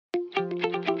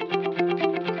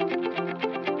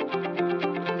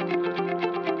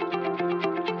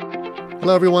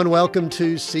Hello, everyone. Welcome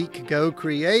to Seek, Go,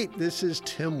 Create. This is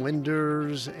Tim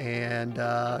Winders, and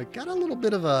got a little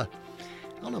bit of I'm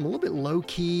a little bit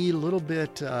low-key, a little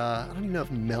bit, I don't even know if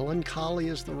melancholy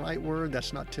is the right word.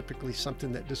 That's not typically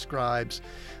something that describes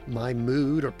my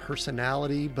mood or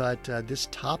personality, but this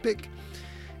topic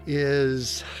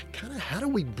is kind of how do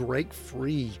we break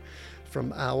free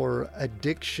from our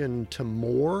addiction to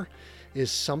more is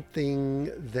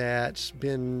something that's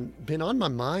been on my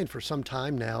mind for some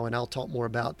time now, and I'll talk more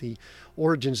about the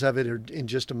origins of it in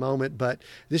just a moment. But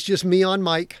this is just me on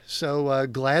mic, so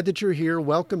glad that you're here.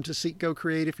 Welcome to Seek, Go,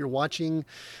 Create. If you're watching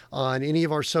on any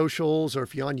of our socials, or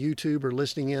if you're on YouTube or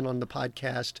listening in on the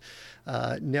podcast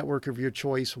network of your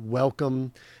choice,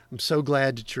 welcome. I'm so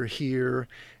glad that you're here,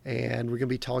 and we're going to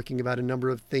be talking about a number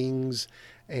of things,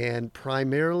 and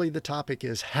primarily the topic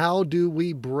is how do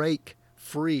we break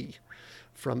free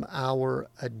from our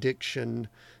addiction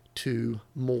to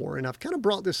more. And I've kind of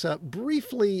brought this up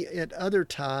briefly at other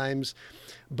times,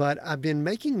 but I've been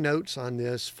making notes on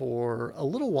this for a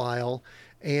little while,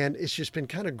 and it's just been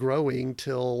kind of growing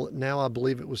till now. I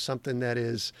believe it was something that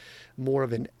is more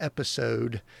of an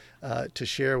episode to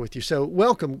share with you. So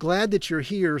welcome, glad that you're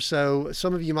here. So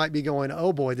some of you might be going,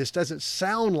 oh boy, this doesn't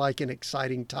sound like an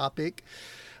exciting topic.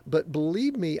 But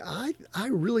believe me, I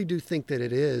really do think that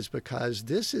it is, because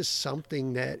this is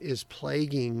something that is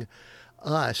plaguing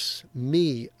us,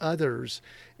 me, others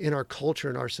in our culture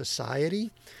and our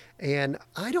society. And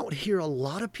I don't hear a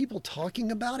lot of people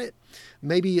talking about it.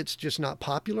 Maybe it's just not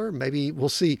popular. Maybe we'll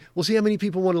see. We'll see how many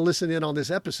people want to listen in on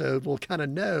this episode. We'll kind of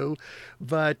know.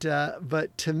 But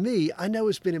to me, I know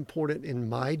it's been important in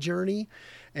my journey.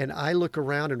 And I look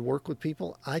around and work with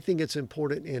people. I think it's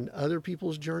important in other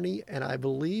people's journey. And I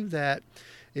believe that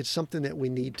it's something that we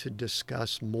need to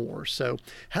discuss more. So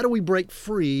how do we break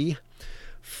free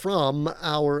from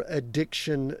our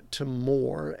addiction to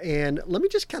more? And let me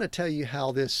just kind of tell you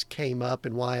how this came up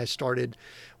and why I started.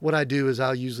 What I do is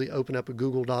I'll usually open up a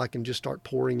Google Doc and just start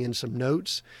pouring in some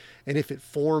notes. And if it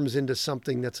forms into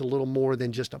something that's a little more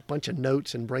than just a bunch of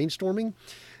notes and brainstorming,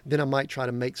 then I might try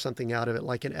to make something out of it,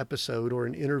 like an episode or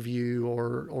an interview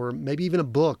or maybe even a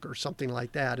book or something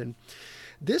like that. And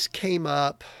this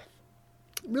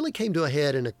really came to a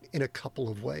head in a couple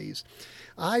of ways.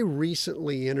 I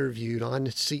recently interviewed on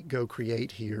Seek, Go,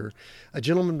 Create here a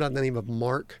gentleman by the name of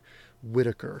Mark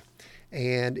Whitaker.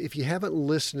 And if you haven't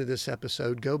listened to this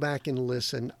episode, go back and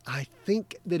listen. I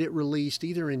think that it released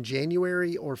either in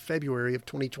January or February of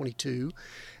 2022.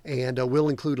 And we'll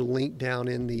include a link down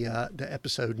in the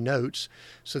episode notes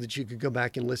so that you could go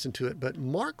back and listen to it. But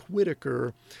Mark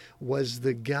Whitaker was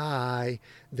the guy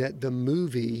that the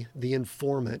movie The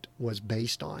Informant was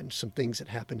based on, some things that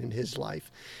happened in his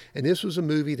life. And this was a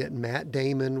movie that Matt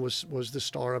Damon was the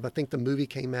star of. I think the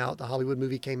Hollywood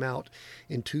movie came out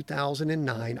in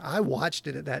 2009. I watched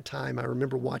it at that time. I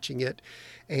remember watching it,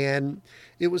 and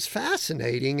it was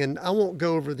fascinating. And I won't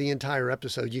go over the entire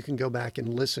episode. You can go back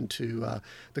and listen to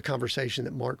the conversation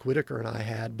that Mark Whitaker and I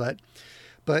had. But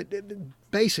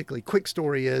basically, quick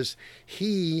story is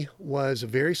he was a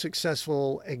very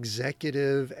successful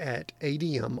executive at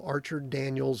ADM, Archer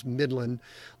Daniels Midland,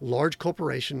 large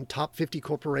corporation, top 50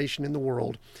 corporation in the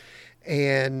world.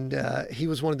 And he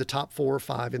was one of the top 4 or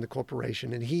 5 in the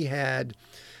corporation. And he had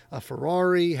a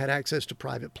Ferrari, had access to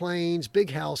private planes,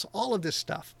 big house, all of this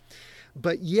stuff.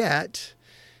 But yet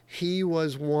he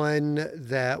was one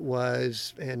that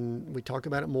was, and we talk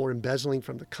about it more, embezzling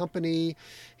from the company.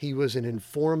 He was an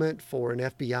informant for an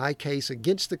FBI case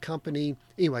against the company.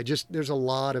 Anyway, there's a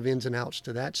lot of ins and outs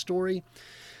to that story.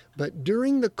 But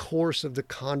during the course of the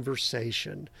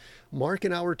conversation, Mark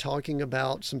and I were talking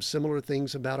about some similar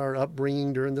things about our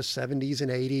upbringing during the 70s and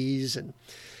 80s, and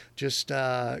just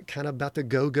kind of about the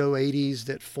go-go 80s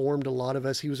that formed a lot of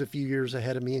us. He was a few years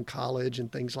ahead of me in college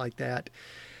and things like that.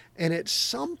 And at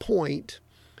some point,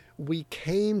 we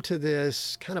came to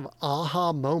this kind of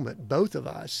aha moment, both of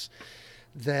us,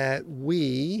 that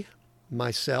we,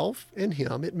 myself and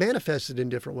him, it manifested in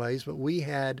different ways, but we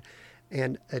had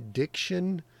an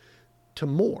addiction to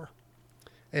more.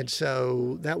 And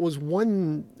so that was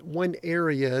one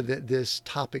area that this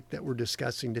topic that we're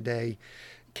discussing today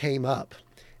came up.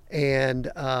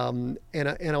 And I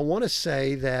want to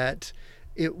say that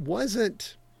it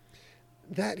wasn't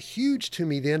that huge to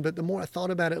me then, but the more I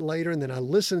thought about it later and then I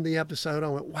listened to the episode, I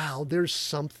went, wow, there's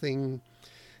something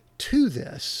to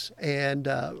this. And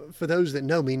for those that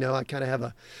know me know I kind of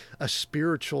have a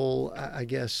spiritual, I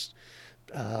guess,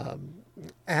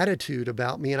 attitude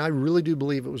about me. And I really do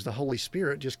believe it was the Holy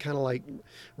Spirit just kind of like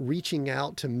reaching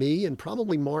out to me, and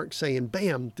probably Mark saying,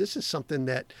 bam, this is something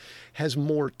that has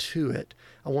more to it.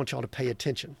 I want y'all to pay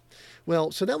attention.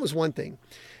 Well, so that was one thing.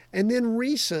 And then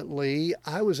recently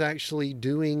I was actually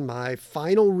doing my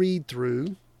final read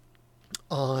through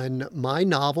on my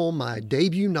novel, my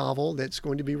debut novel that's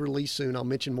going to be released soon. I'll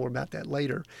mention more about that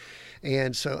later.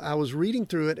 And so I was reading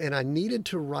through it, and I needed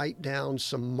to write down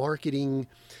some marketing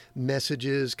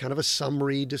messages, kind of a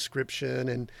summary description,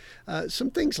 and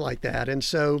some things like that. And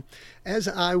so as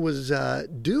I was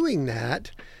doing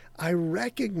that, I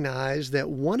recognized that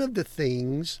one of the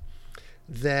things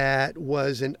that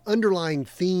was an underlying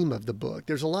theme of the book.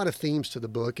 There's a lot of themes to the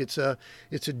book. It's a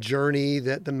journey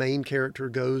that the main character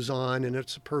goes on, and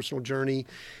it's a personal journey.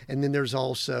 And then there's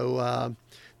also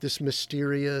this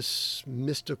mysterious,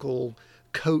 mystical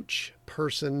coach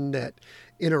person that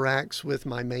interacts with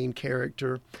my main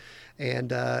character.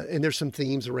 And there's some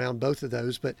themes around both of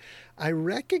those. But I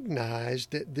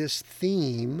recognized that this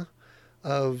theme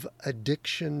of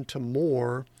addiction to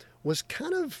more was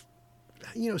kind of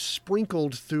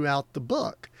sprinkled throughout the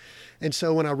book. And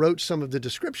so when I wrote some of the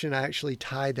description, I actually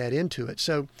tied that into it.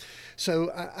 So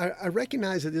I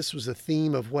recognized that this was a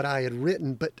theme of what I had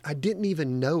written, but I didn't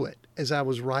even know it as I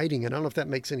was writing. And I don't know if that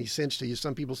makes any sense to you.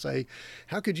 Some people say,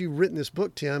 how could you have written this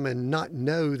book, Tim, and not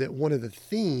know that one of the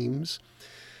themes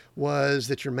was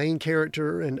that your main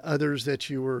character and others that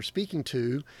you were speaking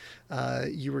to,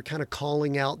 you were kind of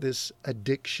calling out this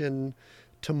addiction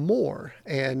to more?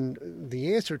 And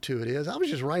the answer to it is, I was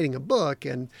just writing a book,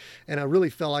 and I really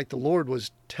felt like the Lord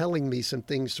was telling me some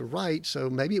things to write. So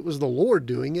maybe it was the Lord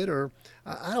doing it, or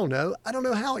I don't know. I don't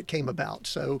know how it came about.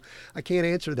 So I can't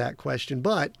answer that question,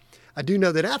 but I do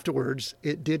know that afterwards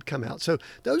it did come out. So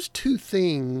those two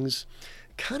things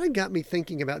kind of got me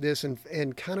thinking about this,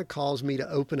 and kind of caused me to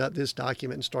open up this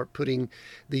document and start putting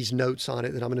these notes on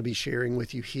it that I'm going to be sharing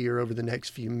with you here over the next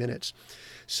few minutes.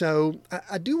 So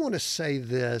I do want to say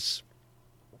this,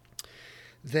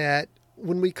 that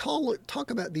when we talk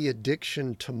about the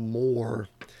addiction to more,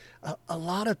 a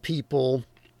lot of people,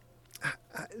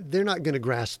 they're not going to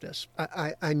grasp this.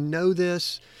 I know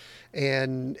this,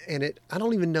 and I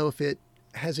don't even know if it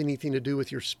has anything to do with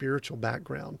your spiritual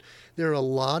background. There are a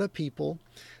lot of people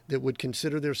that would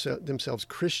consider themselves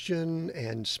Christian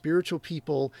and spiritual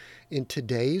people in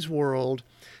today's world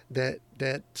that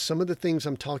some of the things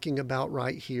I'm talking about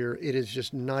right here, it is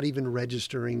just not even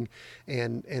registering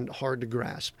and hard to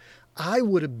grasp. I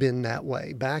would have been that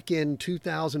way back in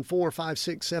 2004, 5,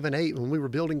 6, 7, 8, when we were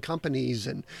building companies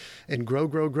and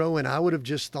grow. And I would have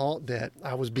just thought that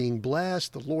I was being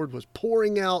blessed. The Lord was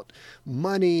pouring out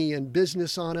money and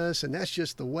business on us. And that's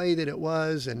just the way that it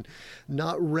was, and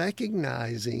not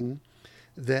recognizing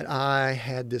that I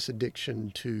had this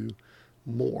addiction to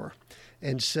more.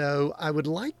 And so I would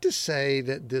like to say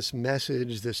that this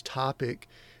message, this topic,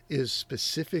 is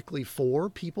specifically for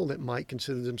people that might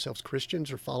consider themselves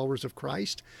Christians or followers of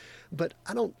Christ. But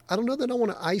I don't know that I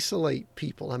want to isolate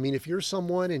people. I mean, if you're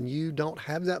someone and you don't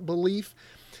have that belief,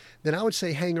 then I would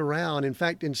say hang around. In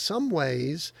fact, in some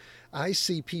ways, I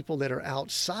see people that are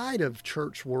outside of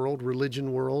church world,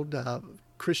 religion world,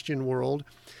 Christian world,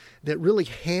 that really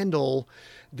handle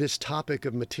this topic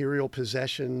of material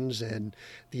possessions and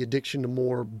the addiction to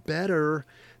more better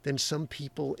than some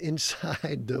people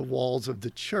inside the walls of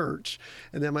the church.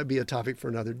 And that might be a topic for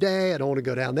another day. I don't want to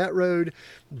go down that road,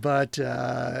 but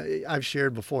I've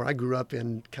shared before, I grew up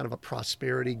in kind of a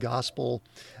prosperity gospel.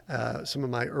 Some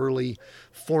of my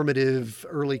formative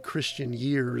early Christian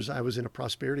years, I was in a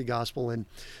prosperity gospel, and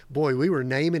boy, we were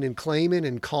naming and claiming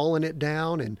and calling it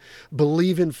down and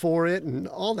believing for it and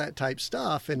all that type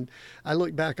stuff. And I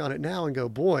look back on it now and go,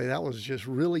 boy, that was just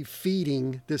really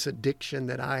feeding this addiction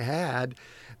that I had.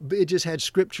 It just had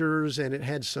scriptures, and it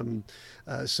had some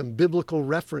biblical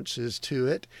references to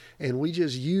it, and we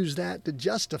just used that to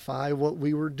justify what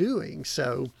we were doing.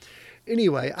 So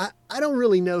anyway, I don't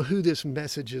really know who this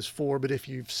message is for, but if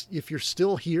you're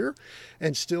still here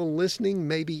and still listening,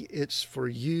 maybe it's for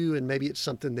you, and maybe it's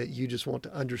something that you just want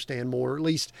to understand more, or at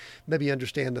least maybe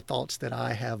understand the thoughts that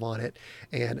I have on it.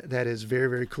 And that is very,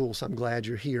 very cool. So I'm glad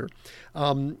you're here.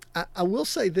 I will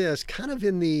say this, kind of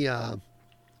in the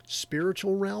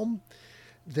spiritual realm,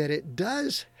 that it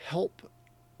does help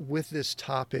with this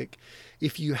topic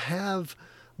if you have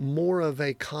more of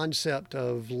a concept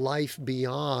of life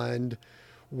beyond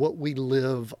what we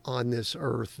live on this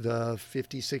earth, the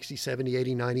 50, 60, 70,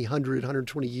 80, 90, 100,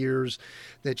 120 years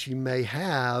that you may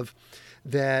have,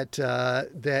 that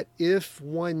if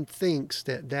one thinks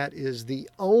that that is the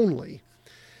only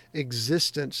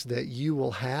existence that you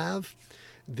will have,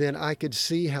 then I could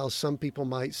see how some people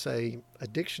might say,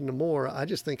 addiction to more. I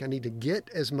just think I need to get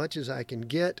as much as I can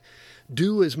get,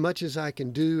 do as much as I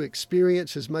can do,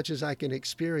 experience as much as I can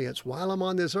experience while I'm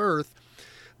on this earth,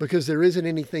 because there isn't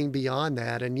anything beyond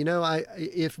that. And,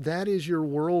 if that is your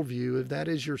worldview, if that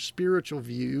is your spiritual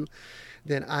view,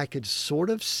 then I could sort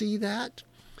of see that.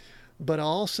 But I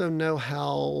also know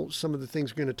how some of the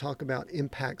things we're going to talk about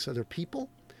impacts other people.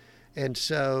 And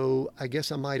so I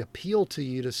guess I might appeal to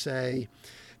you to say,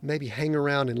 maybe hang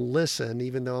around and listen,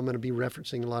 even though I'm going to be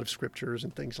referencing a lot of scriptures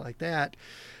and things like that,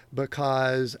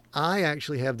 because I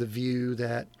actually have the view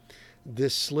that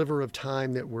this sliver of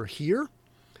time that we're here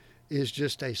is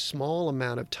just a small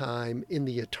amount of time in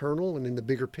the eternal and in the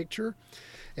bigger picture.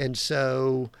 And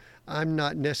so I'm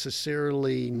not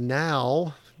necessarily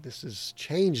now, this has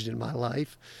changed in my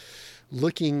life,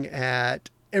 looking at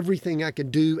everything I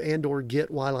can do and or get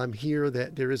while I'm here,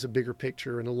 that there is a bigger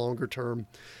picture and a longer term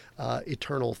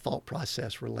eternal thought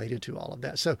process related to all of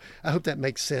that. So I hope that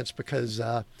makes sense, because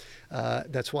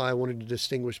that's why I wanted to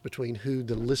distinguish between who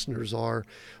the listeners are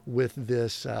with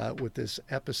this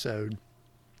episode,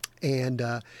 and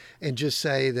just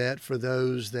say that for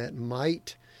those that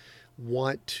might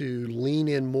want to lean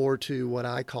in more to what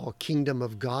I call kingdom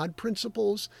of God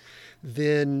principles,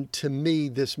 then to me,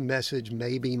 this message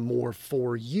may be more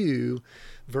for you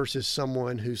versus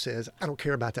someone who says, I don't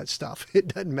care about that stuff. It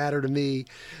doesn't matter to me.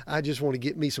 I just want to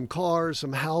get me some cars,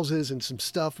 some houses, and some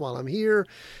stuff while I'm here.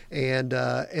 And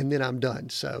then I'm done.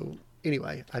 So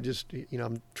anyway, I just,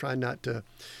 I'm trying not to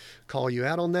call you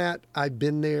out on that. I've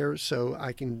been there, so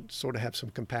I can sort of have some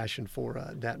compassion for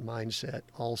that mindset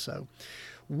also.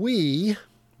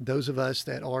 Those of us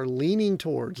that are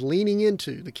leaning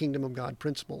into the kingdom of God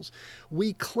principles,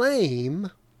 we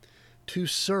claim to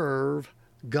serve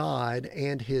God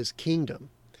and his kingdom.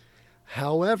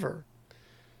 However,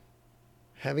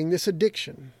 having this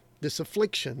addiction, this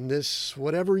affliction, this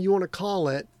whatever you want to call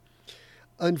it,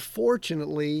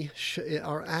 unfortunately,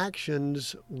 our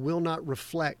actions will not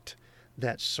reflect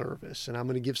that service. And I'm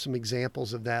going to give some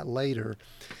examples of that later,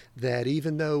 that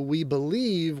even though we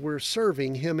believe we're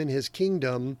serving him in his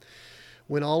kingdom,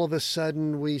 when all of a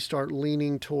sudden we start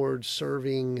leaning towards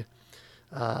serving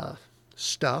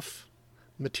stuff,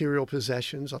 material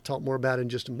possessions, I'll talk more about it in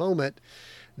just a moment,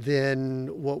 then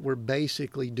what we're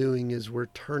basically doing is we're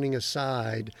turning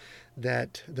aside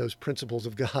those principles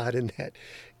of God and that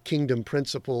kingdom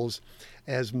principles,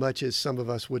 as much as some of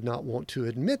us would not want to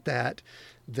admit that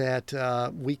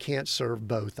we can't serve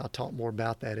both. I'll talk more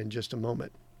about that in just a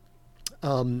moment.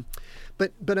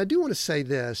 But I do want to say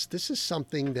this is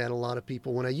something that a lot of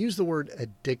people, when I use the word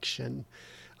addiction,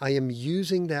 I am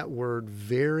using that word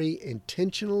very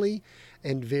intentionally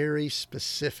and very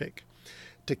specific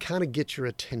to kind of get your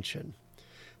attention.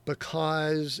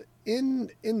 Because in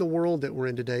the world that we're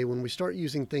in today, when we start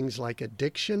using things like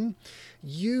addiction,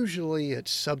 usually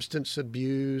it's substance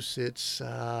abuse, it's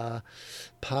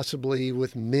possibly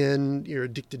with men, you're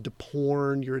addicted to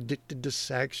porn, you're addicted to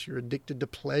sex, you're addicted to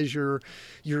pleasure,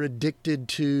 you're addicted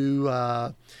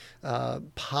to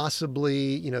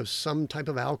possibly, some type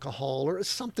of alcohol or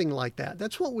something like that.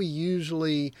 That's what we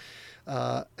usually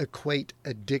equate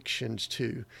addictions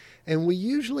to. And we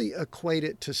usually equate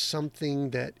it to something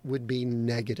that would be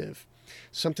negative,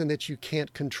 something that you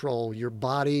can't control. Your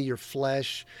body, your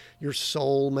flesh, your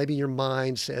soul, maybe your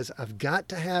mind says, I've got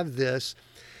to have this,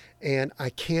 and I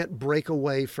can't break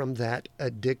away from that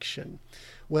addiction.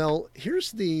 Well,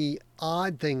 here's the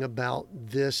odd thing about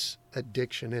this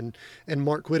addiction, and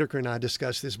Mark Whitaker and I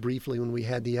discussed this briefly when we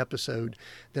had the episode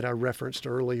that I referenced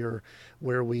earlier,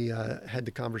 where we had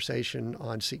the conversation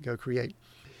on Seek, Go, Create.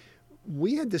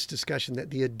 We had this discussion that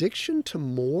the addiction to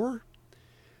more,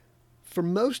 for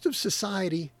most of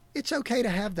society, it's okay to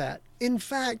have that. In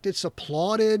fact, it's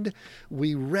applauded.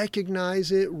 We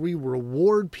recognize it. We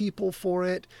reward people for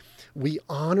it. We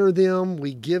honor them.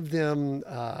 We give them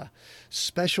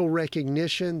special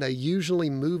recognition. They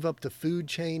usually move up the food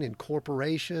chain in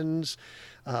corporations.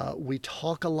 We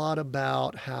talk a lot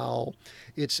about how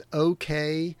it's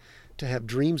okay to have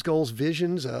dreams, goals,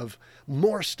 visions of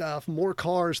more stuff, more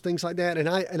cars, things like that. And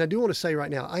I do want to say right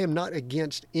now, I am not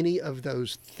against any of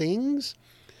those things.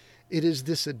 It is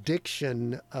this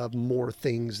addiction of more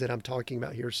things that I'm talking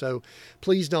about here. So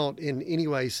please don't in any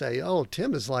way say, oh,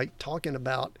 Tim is like talking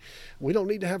about we don't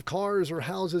need to have cars or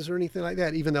houses or anything like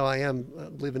that, even though I am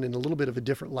living in a little bit of a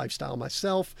different lifestyle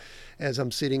myself, as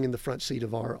I'm sitting in the front seat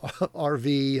of our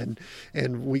RV,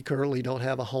 and we currently don't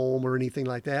have a home or anything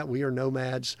like that. We are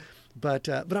nomads. But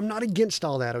I'm not against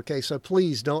all that. Okay, so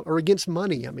please don't, or against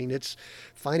money. I mean, it's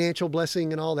financial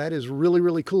blessing and all that is really,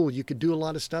 really cool. You could do a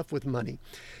lot of stuff with money,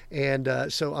 and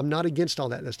so I'm not against all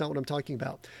that. That's not what I'm talking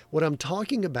about. What I'm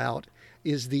talking about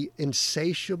is the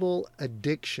insatiable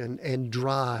addiction and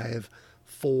drive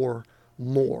for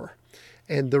more.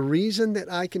 And the reason that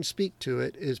I can speak to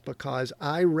it is because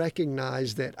I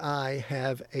recognize that I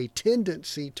have a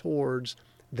tendency towards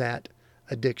that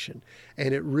addiction.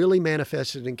 And it really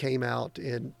manifested and came out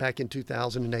back in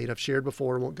 2008. I've shared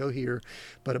before, I won't go here,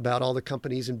 but about all the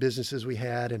companies and businesses we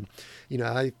had. And,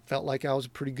 I felt like I was a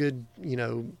pretty good,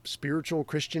 spiritual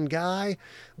Christian guy,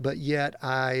 but yet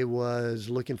I was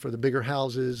looking for the bigger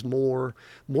houses, more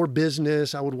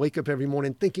business. I would wake up every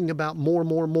morning thinking about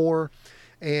more,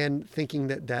 and thinking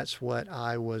that that's what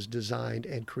I was designed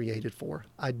and created for.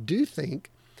 I do think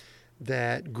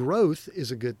that growth is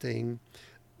a good thing,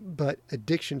 but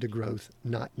addiction to growth,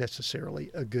 not necessarily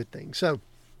a good thing. So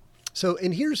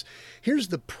and here's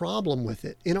the problem with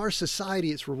it. In our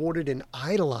society, it's rewarded and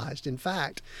idolized. In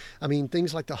fact, I mean,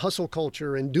 things like the hustle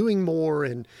culture and doing more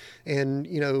and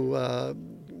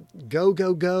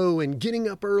go and getting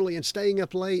up early and staying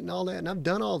up late and all that. And I've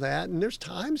done all that, and there's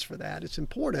times for that. It's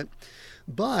important.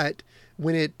 But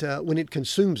when it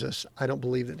consumes us, I don't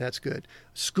believe that that's good.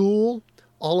 School,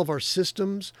 all of our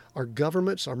systems, our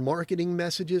governments, our marketing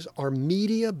messages, our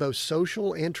media, both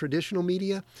social and traditional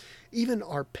media, even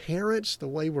our parents, the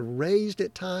way we're raised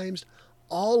at times,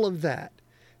 all of that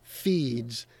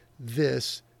feeds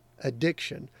this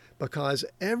addiction, because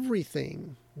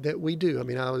everything that we do, I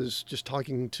mean, I was just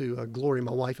talking to Glory,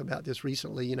 my wife, about this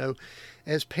recently,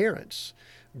 as parents,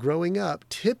 growing up,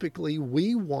 typically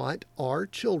we want our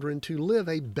children to live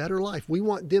a better life. We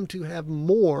want them to have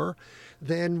more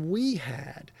than we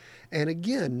had. And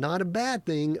again, not a bad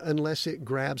thing unless it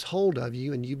grabs hold of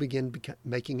you and you begin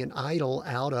making an idol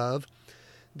out of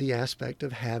the aspect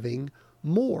of having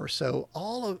more. So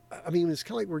it's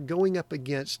kind of like we're going up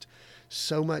against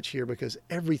so much here because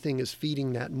everything is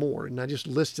feeding that more. And I just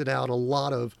listed out a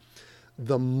lot of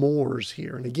the mores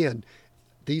here. And again,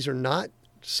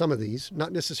 some of these,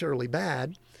 not necessarily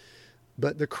bad,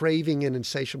 but the craving and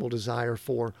insatiable desire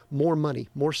for more money,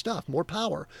 more stuff, more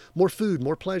power, more food,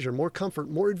 more pleasure, more comfort,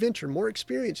 more adventure, more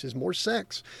experiences, more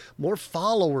sex, more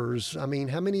followers. I mean,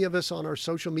 how many of us on our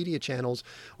social media channels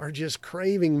are just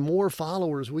craving more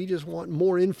followers? We just want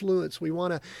more influence. We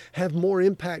want to have more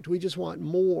impact. We just want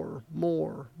more.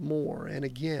 And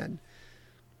again,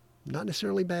 not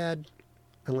necessarily bad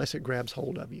unless it grabs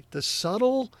hold of you. The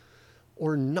subtle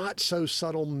or not so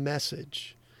subtle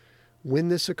message when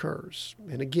this occurs,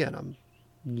 and again, I'm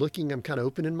kind of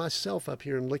opening myself up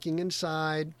here and looking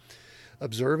inside,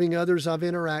 observing others I've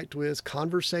interacted with,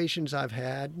 conversations I've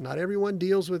had. Not everyone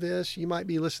deals with this. You might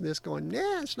be listening to this going,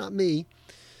 nah, it's not me.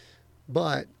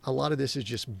 But a lot of this is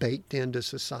just baked into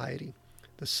society.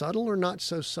 The subtle or not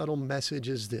so subtle message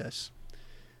is this: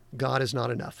 God is not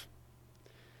enough.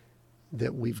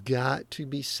 That we've got to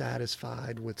be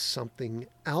satisfied with something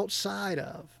outside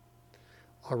of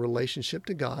our relationship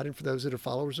to God. And for those that are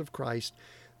followers of Christ,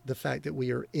 the fact that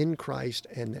we are in Christ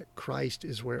and that Christ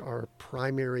is where our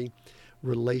primary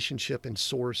relationship and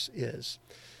source is.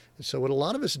 And so what a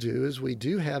lot of us do is we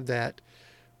do have that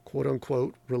quote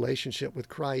unquote relationship with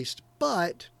Christ,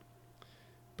 but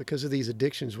because of these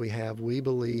addictions we have, we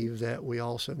believe that we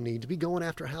also need to be going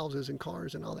after houses and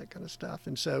cars and all that kind of stuff.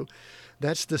 And so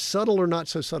that's the subtle or not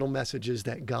so subtle message, is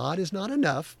that God is not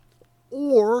enough.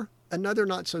 Or another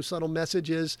not so subtle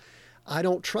message is, I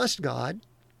don't trust God.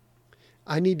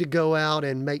 I need to go out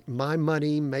and make my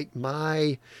money,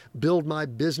 build my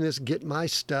business, get my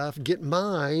stuff, get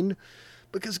mine,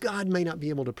 because God may not be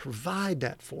able to provide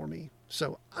that for me.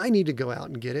 So I need to go out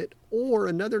and get it. Or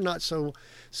another not so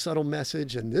subtle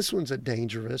message, and this one's a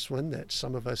dangerous one that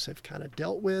some of us have kind of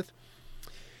dealt with.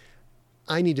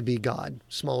 I need to be God,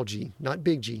 small g, not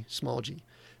big G, small g.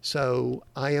 So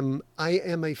I am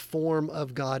a form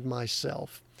of God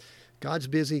myself. God's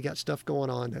busy, got stuff going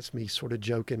on. That's me sort of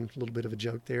joking, a little bit of a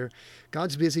joke there.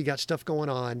 God's busy, got stuff going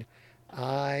on.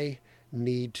 I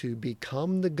need to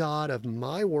become the God of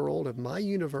my world, of my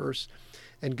universe,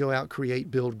 and go out,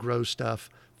 create, build, grow stuff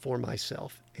for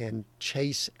myself and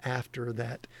chase after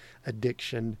that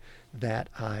addiction that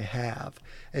I have.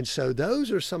 And so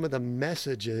those are some of the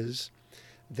messages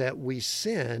that we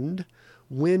send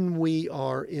when we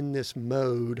are in this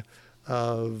mode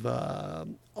of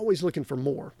always looking for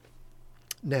more.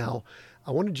 Now,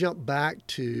 I want to jump back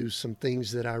to some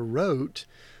things that I wrote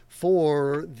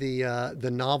for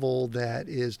the novel that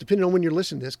is, depending on when you're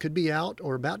listening to this, could be out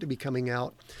or about to be coming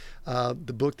out,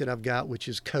 the book that I've got, which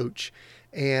is Coach.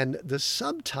 And the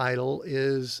subtitle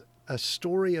is a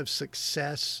story of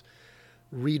success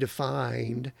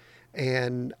redefined.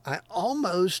 And I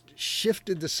almost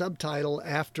shifted the subtitle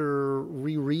after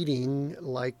rereading,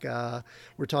 like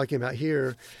we're talking about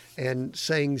here, and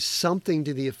saying something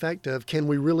to the effect of, can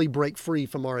we really break free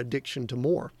from our addiction to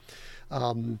more?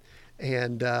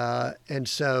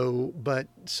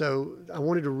 So I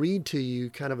wanted to read to you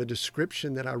kind of a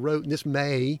description that I wrote, and this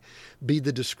may be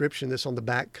the description that's on the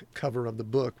back cover of the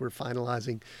book. We're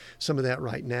finalizing some of that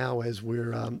right now as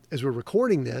we're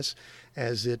recording this,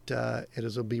 as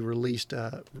it'll be released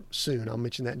soon. I'll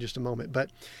mention that in just a moment.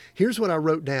 But here's what I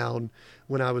wrote down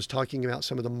when I was talking about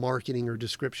some of the marketing or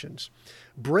descriptions: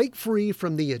 break free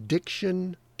from the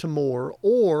addiction to more,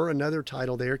 or another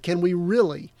title there, can we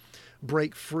really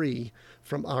break free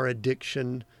from our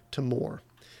addiction to more?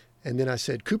 And then I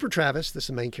said, Cooper Travis, this is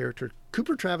the main character.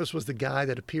 Cooper Travis was the guy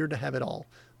that appeared to have it all: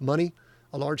 money,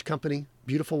 a large company,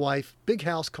 beautiful wife, big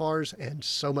house, cars, and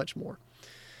so much more.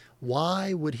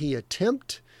 Why would he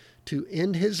attempt to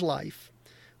end his life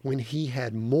when he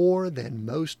had more than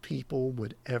most people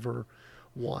would ever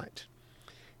want?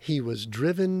 He was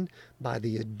driven by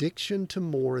the addiction to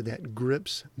more that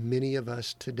grips many of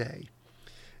us today.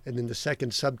 And then the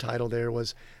second subtitle there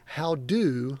was, how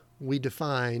do we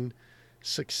define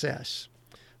success?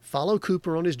 Follow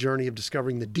Cooper on his journey of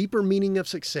discovering the deeper meaning of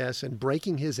success and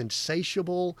breaking his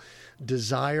insatiable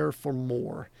desire for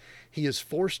more. He is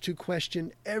forced to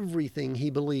question everything he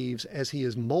believes as he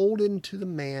is molded into the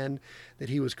man that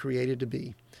he was created to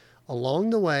be.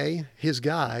 Along the way, his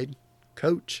guide,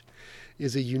 Coach,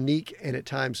 is a unique and at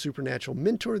times supernatural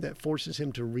mentor that forces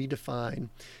him to redefine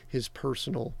his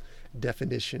personal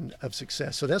definition of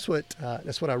success. So that's what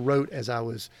I wrote as I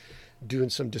was doing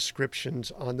some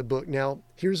descriptions on the book. Now,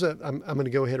 I'm going to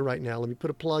go ahead right now. Let me put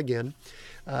a plug in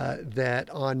that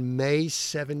on May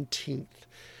 17th.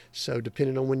 So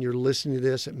depending on when you're listening to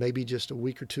this, it may be just a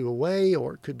week or two away,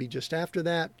 or it could be just after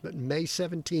that. But May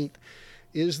 17th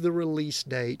is the release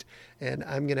date. And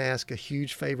I'm going to ask a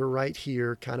huge favor right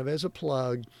here, kind of as a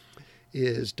plug,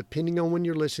 is depending on when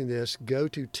you're listening to this, go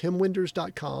to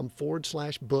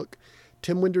timwinders.com/book,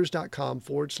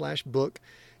 timwinders.com/book.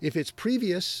 If it's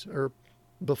previous or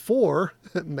before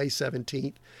May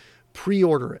 17th,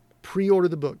 pre-order it. Pre-order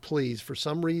the book, please. For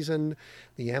some reason,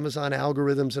 the Amazon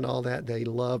algorithms and all that, they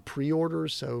love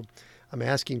pre-orders. So I'm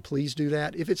asking, please do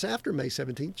that. If it's after May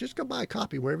 17th, just go buy a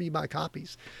copy wherever you buy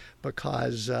copies,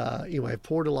 because I've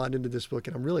poured a lot into this book,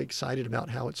 and I'm really excited about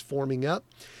how it's forming up.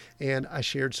 And I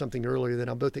shared something earlier that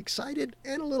I'm both excited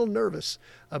and a little nervous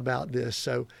about this.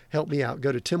 So help me out.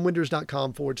 Go to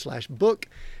timwinders.com/book.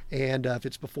 And if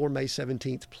it's before May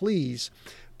 17th, please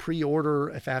pre-order.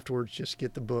 If afterwards, just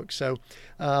get the book. So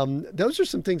those are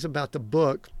some things about the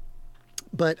book.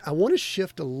 But I want to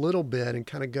shift a little bit and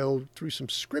kind of go through some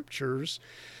scriptures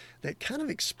that kind of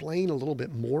explain a little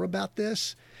bit more about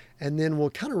this. And then we'll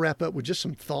kind of wrap up with just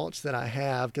some thoughts that I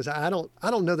have, because I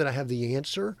don't know that I have the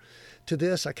answer to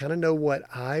this. I kind of know what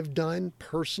I've done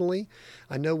personally.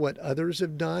 I know what others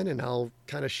have done, and I'll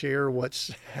kind of share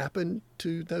what's happened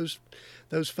to those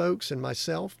folks and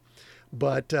myself.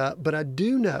 But I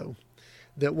do know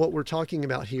that what we're talking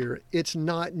about here, it's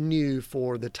not new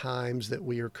for the times that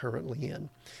we are currently in.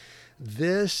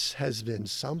 This has been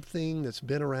something that's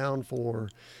been around for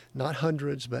not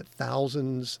hundreds, but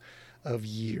thousands of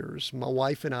years. My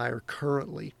wife and I are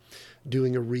currently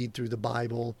doing a read through the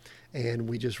Bible, and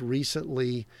we just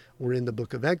recently were in the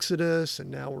book of Exodus,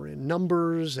 and now we're in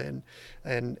Numbers, and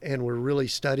we're really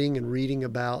studying and reading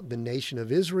about the nation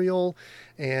of Israel,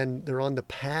 and they're on the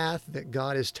path that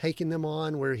God has taken them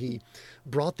on, where he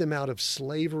brought them out of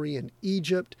slavery in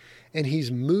Egypt, and he's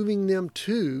moving them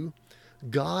to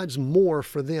God's more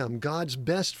for them, God's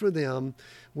best for them,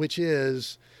 which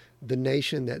is the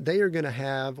nation that they are going to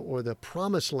have, or the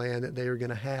promised land that they are going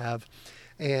to have.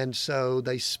 And so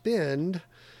they spend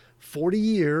 40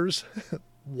 years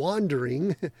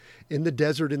wandering in the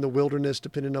desert, in the wilderness,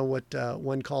 depending on what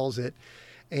one calls it.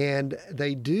 And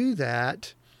they do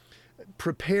that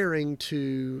preparing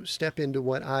to step into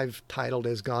what I've titled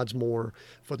as God's more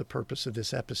for the purpose of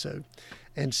this episode.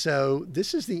 And so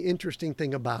this is the interesting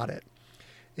thing about it,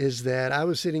 is that I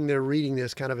was sitting there reading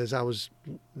this kind of as I was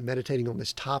meditating on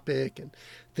this topic and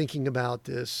thinking about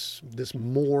this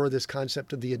more, this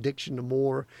concept of the addiction to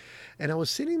more. And I was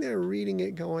sitting there reading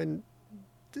it going,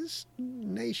 this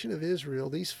nation of Israel,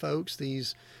 these folks,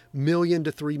 these 1 million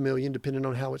to 3 million, depending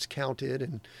on how it's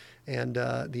counted and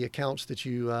the accounts that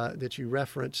you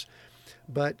reference,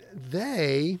 but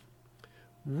they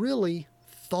really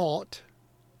thought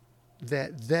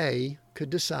that they could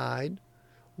decide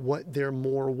what their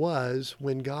more was,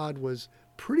 when God was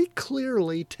pretty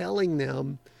clearly telling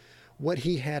them what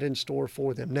he had in store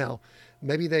for them. Now,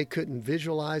 maybe they couldn't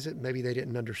visualize it. Maybe they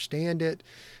didn't understand it.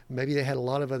 Maybe they had a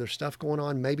lot of other stuff going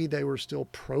on. Maybe they were still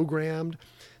programmed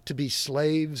to be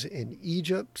slaves in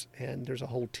Egypt. And there's a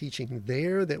whole teaching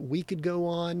there that we could go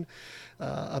on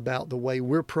about the way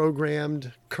we're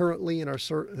programmed currently in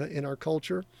our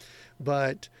culture.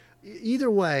 But either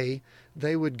way,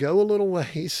 they would go a little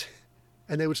ways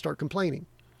and they would start complaining.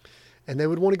 And they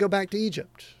would want to go back to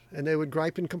Egypt. And they would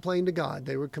gripe and complain to God.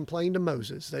 They would complain to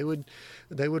Moses. They would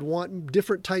want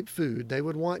different type food. They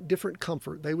would want different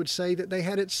comfort. They would say that they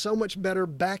had it so much better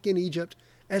back in Egypt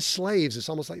as slaves. It's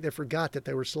almost like they forgot that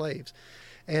they were slaves.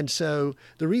 And so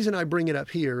the reason I bring it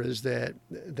up here is that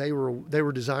they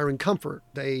were desiring comfort.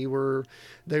 They were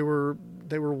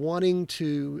wanting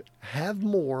to have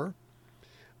more,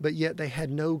 but yet they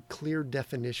had no clear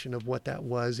definition of what that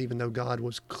was, even though God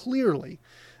was clearly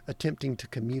attempting to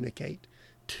communicate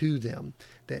to them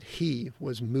that he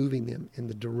was moving them in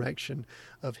the direction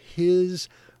of his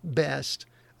best,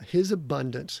 his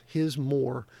abundance, his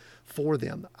more for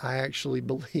them. I actually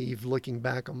believe, looking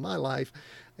back on my life,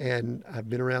 and I've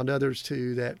been around others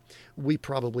too, that we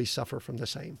probably suffer from the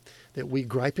same, that we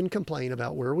gripe and complain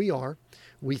about where we are.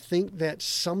 We think that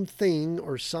something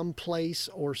or some place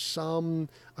or some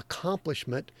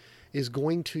accomplishment is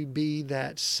going to be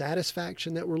that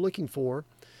satisfaction that we're looking for.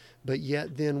 But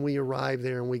yet then we arrive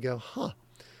there and we go,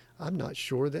 I'm not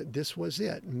sure that this was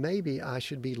it. Maybe I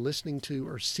should be listening to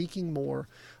or seeking more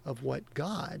of what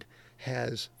God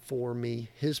has for me,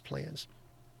 his plans.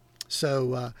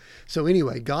 So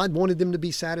anyway, God wanted them to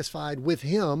be satisfied with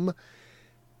him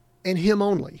and him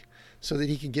only, so that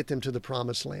he could get them to the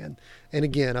promised land. And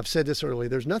again, I've said this earlier,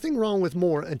 there's nothing wrong with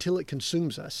more until it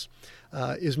consumes us.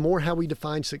 Is more how we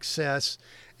define success,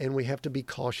 and we have to be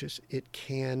cautious. It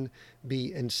can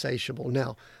be insatiable.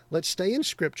 Now, let's stay in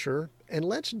Scripture, and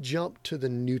let's jump to the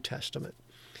New Testament.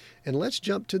 And let's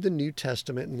jump to the New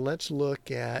Testament, and let's look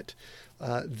at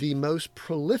the most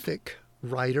prolific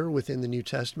writer within the New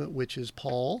Testament, which is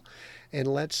Paul. And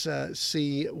let's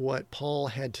see what Paul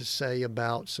had to say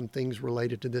about some things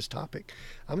related to this topic.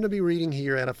 I'm going to be reading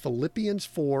here out of Philippians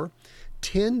 4,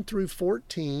 10 through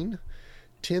 14.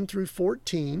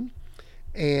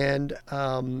 And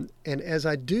as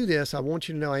I do this, I want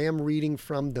you to know I am reading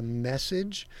from the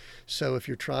Message. So if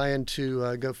you're trying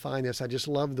to go find this, I just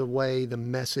love the way the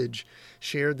Message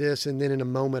shared this. And then in a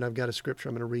moment, I've got a scripture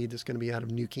I'm going to read that's going to be out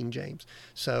of New King James.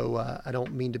 So I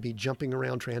don't mean to be jumping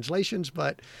around translations,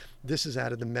 but this is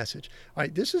out of the Message. All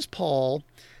right, this is Paul,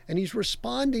 and he's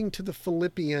responding to the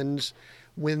Philippians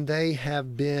when they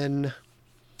have been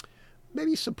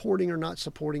maybe supporting or not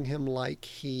supporting him like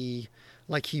he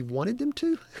wanted them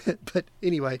to. But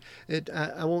anyway,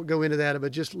 I won't go into that,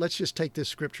 but let's just take this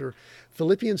scripture,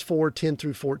 Philippians 4, 10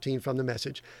 through 14 from the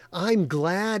Message. I'm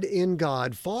glad in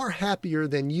God, far happier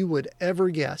than you would ever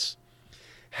guess.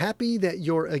 Happy that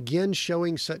you're again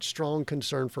showing such strong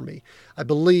concern for me. I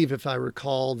believe, if I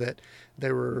recall, that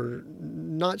they were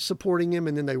not supporting him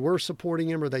and then they were supporting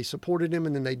him, or they supported him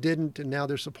and then they didn't, and now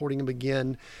they're supporting him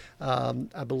again.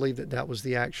 I believe that was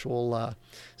the actual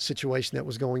situation that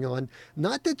was going on.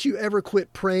 Not that you ever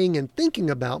quit praying and thinking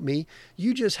about me.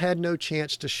 You just had no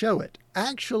chance to show it.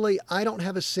 Actually, I don't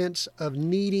have a sense of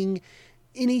needing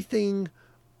anything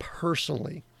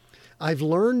personally. I've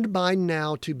learned by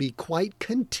now to be quite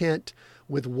content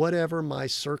with whatever my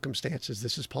circumstances.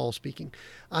 This is Paul speaking.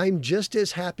 I'm just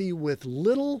as happy with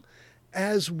little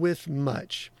as with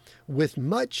much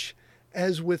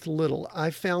as with little. I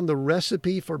found the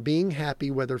recipe for being happy,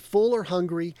 whether full or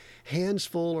hungry, hands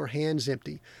full or hands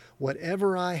empty.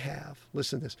 Whatever I have,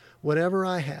 listen to this, whatever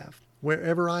I have,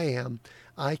 wherever I am,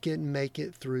 I can make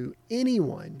it through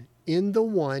anyone in the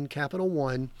one, capital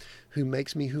One, who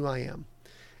makes me who I am.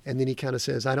 And then he kind of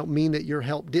says, I don't mean that your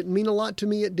help didn't mean a lot to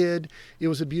me. It did. It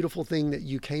was a beautiful thing that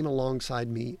you came alongside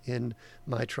me in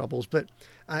my troubles. But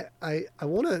I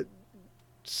want to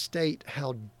state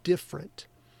how different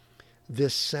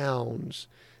this sounds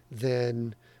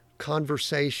than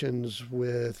conversations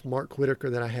with Mark Whitaker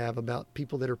that I have about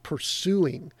people that are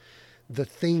pursuing the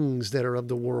things that are of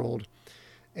the world.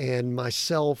 And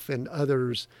myself and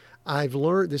others, I've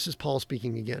learned, this is Paul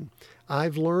speaking again,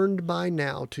 I've learned by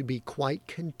now to be quite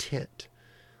content,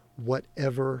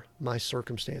 whatever my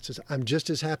circumstances. I'm just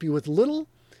as happy with little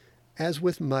as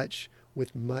with much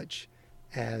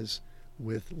as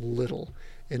with little.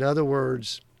 In other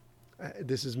words,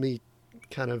 this is me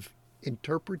kind of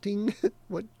interpreting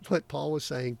what Paul was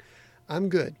saying. I'm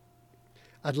good.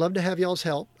 I'd love to have y'all's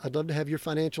help. I'd love to have your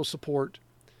financial support.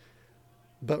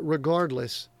 But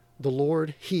regardless, the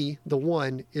Lord, He, the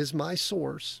One, is my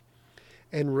source.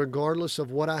 And regardless of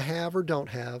what I have or don't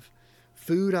have,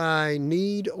 food I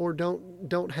need or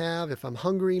don't have, if I'm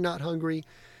hungry, not hungry,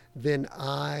 then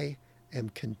I am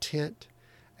content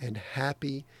and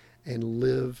happy and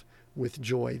live with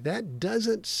joy. That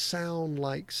doesn't sound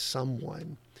like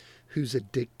someone who's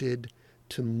addicted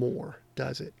to more,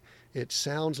 does it? It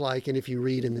sounds like, and if you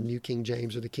read in the New King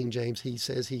James or the King James, he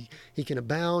says he can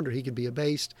abound or he can be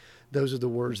abased. Those are the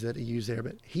words that he used there.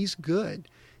 But he's good.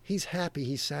 He's happy.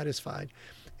 He's satisfied.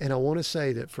 And I want to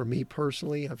say that for me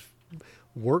personally, I've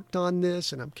worked on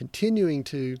this and I'm continuing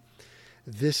to.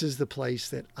 This is the place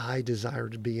that I desire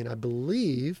to be. And I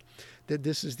believe that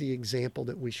this is the example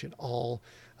that we should all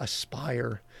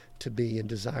aspire to be and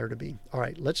desire to be. All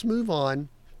right, let's move on.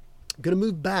 I'm going to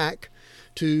move back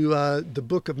to the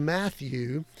book of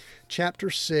Matthew, chapter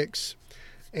 6,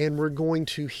 and we're going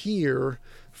to hear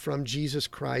from Jesus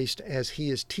Christ as he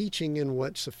is teaching in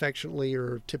what's affectionately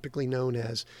or typically known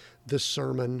as the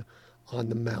Sermon on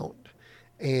the Mount.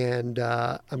 And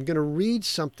I'm going to read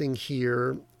something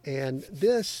here, and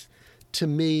this, to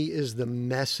me, is the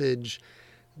message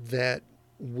that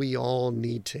we all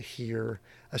need to hear,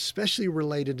 especially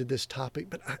related to this topic,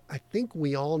 but I think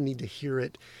we all need to hear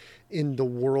it in the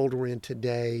world we're in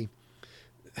today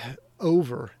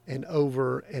over and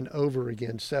over and over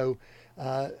again. So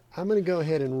I'm going to go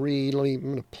ahead and read. I'm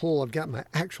going to pull, I've got my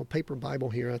actual paper Bible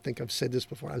here. I think I've said this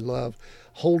before. I love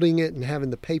holding it and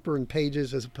having the paper and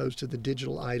pages as opposed to the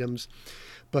digital items.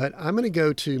 But I'm going to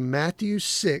go to Matthew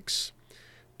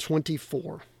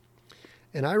 6:24.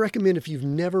 And I recommend, if you've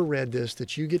never read this,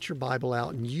 that you get your Bible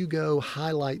out and you go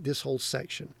highlight this whole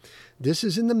section. This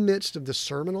is in the midst of the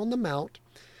Sermon on the Mount,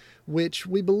 which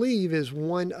we believe is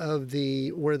where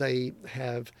they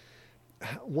have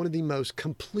one of the most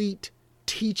complete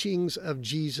teachings of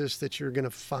Jesus that you're going to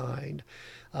find.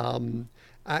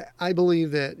 I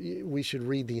believe that we should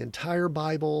read the entire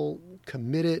Bible,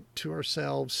 commit it to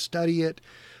ourselves, study it.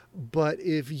 But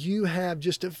if you have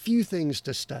just a few things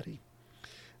to study,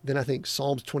 then I think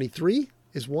Psalms 23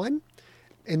 is one,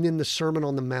 and then the Sermon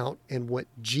on the Mount and what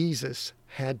Jesus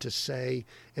had to say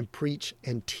and preach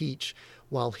and teach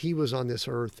while he was on this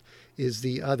earth is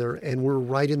the other, and we're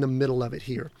right in the middle of it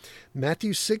here.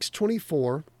 Matthew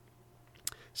 6:24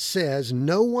 says,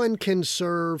 "No one can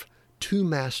serve two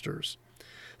masters,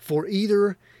 for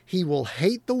either he will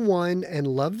hate the one and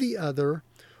love the other,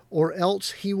 or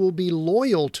else he will be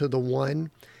loyal to the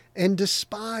one and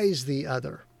despise the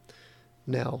other."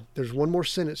 Now, there's one more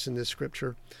sentence in this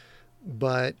scripture,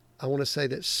 but I want to say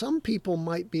that some people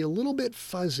might be a little bit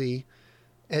fuzzy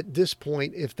at this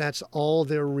point if that's all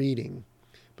they're reading,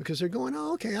 because they're going,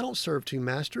 oh, okay, I don't serve two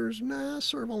masters. Nah, I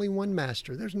serve only one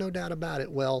master. There's no doubt about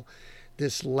it. Well,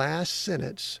 this last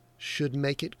sentence should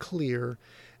make it clear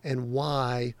and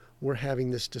why we're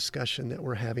having this discussion that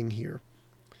we're having here.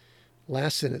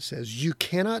 Last sentence says, you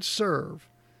cannot serve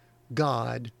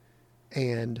God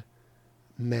and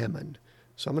mammon.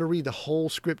 So I'm going to read the whole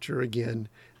scripture again,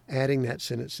 adding that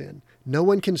sentence in. No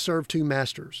one can serve two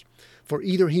masters, for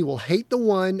either he will hate the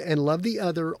one and love the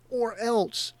other, or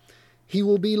else he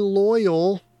will be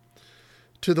loyal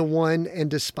to the one and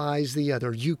despise the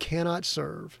other. You cannot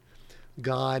serve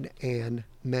God and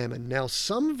mammon. Now,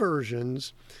 some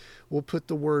versions will put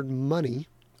the word money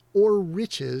or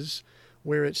riches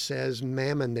where it says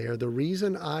mammon there. The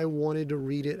reason I wanted to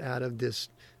read it out of this,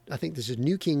 I think this is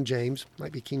New King James,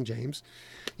 might be King James.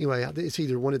 Anyway, it's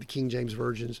either one of the King James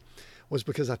versions, was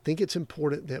because I think it's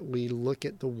important that we look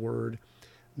at the word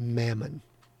mammon,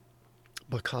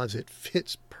 because it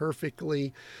fits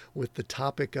perfectly with the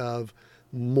topic of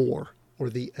more, or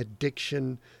the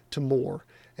addiction to more.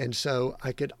 And so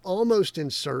I could almost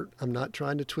insert, I'm not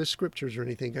trying to twist scriptures or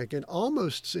anything, I could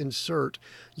almost insert,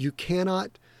 you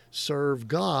cannot serve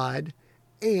God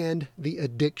and the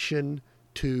addiction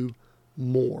to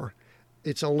more.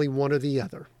 It's only one or the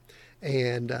other.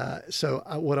 And so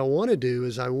what I want to do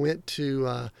is I went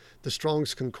to the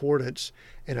Strong's Concordance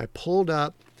and I pulled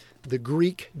up the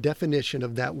Greek definition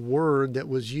of that word that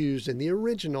was used in the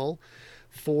original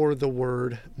for the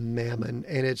word mammon.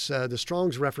 And it's the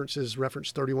Strong's reference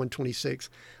 3126.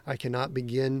 I cannot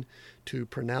begin to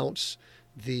pronounce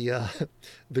the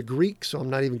Greek, so I'm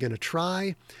not even going to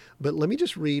try. But let me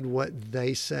just read what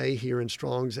they say here in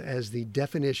Strong's as the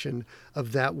definition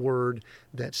of that word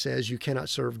that says you cannot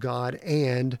serve God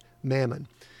and mammon.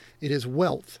 It is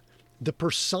wealth, the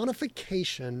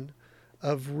personification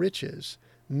of riches.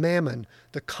 Mammon,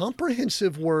 the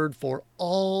comprehensive word for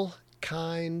all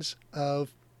kinds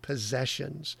of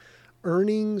possessions,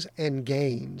 earnings and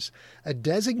gains, a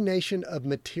designation of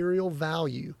material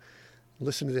value.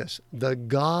 Listen to this, the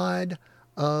God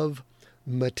of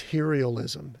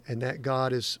materialism. And that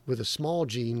God is with a small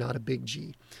g, not a big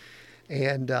G.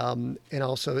 And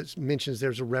also it mentions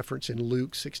there's a reference in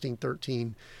Luke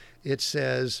 16:13. It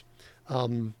says,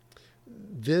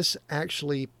 this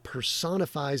actually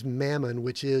personifies Mammon,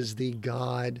 which is the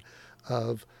god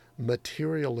of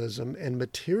materialism. And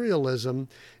materialism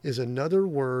is another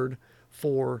word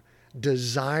for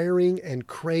desiring and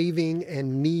craving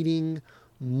and needing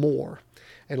more.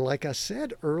 And like I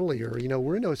said earlier,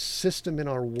 we're in a system in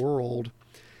our world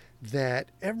that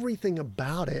everything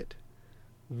about it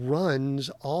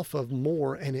runs off of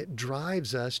more, and it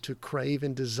drives us to crave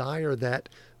and desire that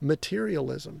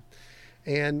materialism.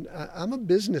 And I'm a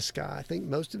business guy. I think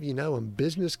most of you know I'm a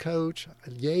business coach.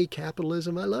 Yay,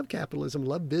 capitalism. I love capitalism,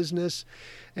 love business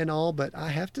and all. But I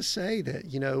have to say that,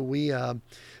 we,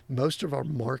 most of our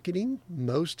marketing,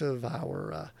 most of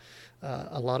our,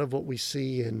 a lot of what we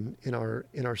see in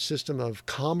our system of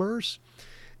commerce,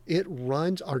 it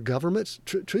runs our governments,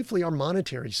 truthfully, our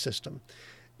monetary system.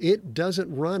 It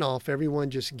doesn't run off everyone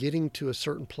just getting to a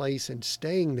certain place and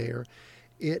staying there.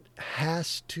 It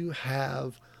has to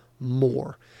have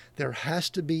more. There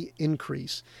has to be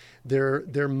increase.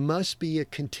 There must be a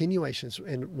continuation.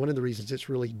 And one of the reasons it's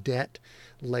really debt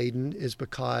laden is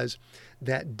because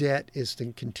that debt is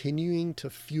then continuing to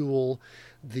fuel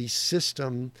the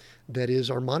system that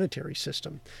is our monetary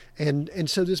system. And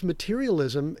so this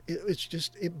materialism,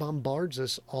 it bombards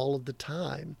us all of the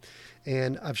time.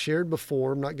 And I've shared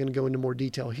before, I'm not going to go into more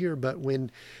detail here, but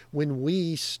when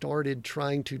we started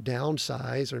trying to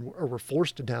downsize or were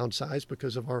forced to downsize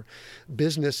because of our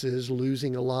businesses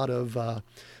losing a lot of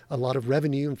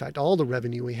revenue, in fact, all the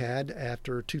revenue we had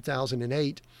after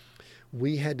 2008,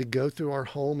 we had to go through our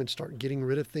home and start getting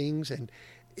rid of things. And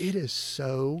it is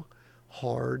so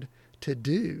hard to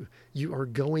do. You are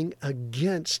going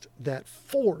against that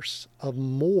force of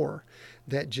more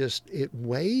that it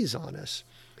weighs on us.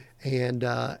 And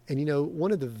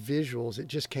one of the visuals, it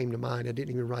just came to mind. I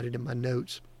didn't even write it in my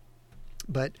notes,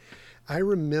 but I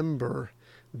remember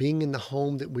being in the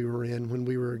home that we were in when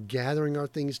we were gathering our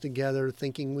things together,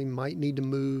 thinking we might need to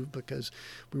move because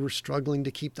we were struggling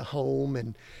to keep the home.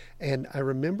 And I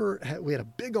remember we had a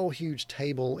big old huge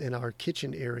table in our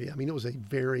kitchen area. I mean, it was a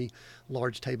very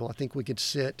large table. I think we could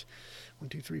sit 1,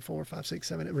 2, 3, 4, 5, 6,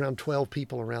 7, around 12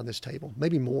 people around this table,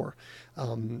 maybe more.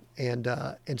 And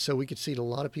so we could seat a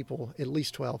lot of people, at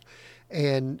least 12.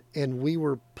 And we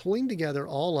were pulling together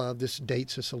this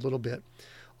dates us a little bit,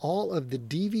 all of the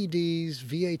DVDs,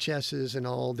 VHSs, and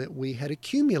all that we had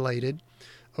accumulated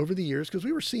over the years because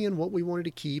we were seeing what we wanted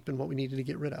to keep and what we needed to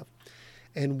get rid of.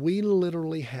 And we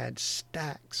literally had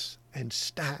stacks and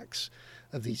stacks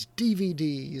of these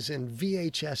DVDs and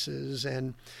VHSs,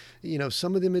 and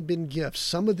some of them had been gifts,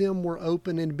 some of them were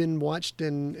open and been watched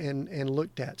and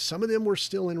looked at, some of them were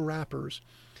still in wrappers.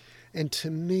 And to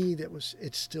me,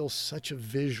 it's still such a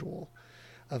visual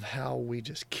of how we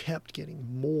just kept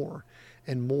getting more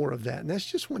and more of that. And that's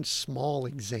just one small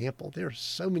example. There are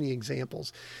so many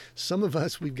examples. Some of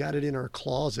us, we've got it in our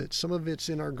closets. Some of it's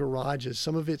in our garages.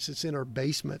 Some of it's in our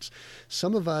basements.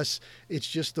 Some of us, it's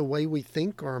just the way we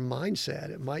think or our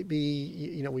mindset. It might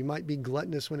be, we might be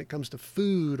gluttonous when it comes to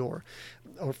food, or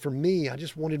for me, I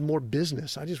just wanted more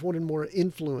business. I just wanted more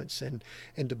influence and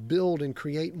to build and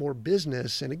create more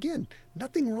business. And again,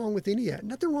 nothing wrong with any of that.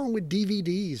 Nothing wrong with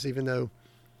DVDs, even though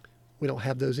we don't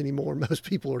have those anymore. Most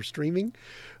people are streaming,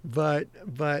 but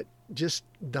just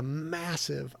the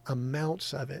massive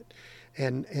amounts of it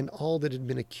and all that had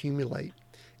been accumulate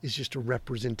is just a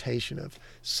representation of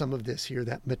some of this here,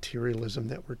 that materialism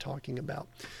that we're talking about.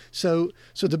 So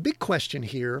the big question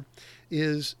here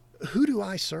is, who do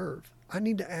I serve? I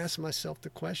need to ask myself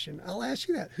the question. I'll ask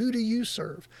you that. Who do you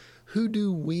serve? Who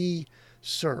do we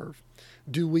serve?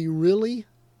 Do we really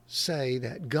say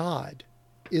that God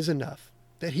is enough,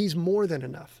 that he's more than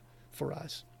enough for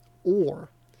us? Or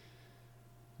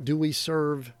do we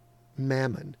serve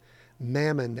mammon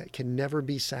that can never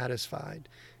be satisfied?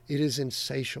 It is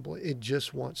insatiable. It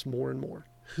just wants more and more.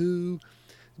 Who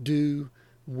do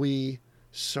we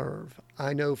serve?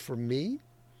 I know for me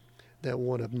that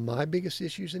one of my biggest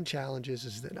issues and challenges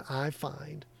is that I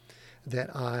find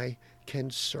that I can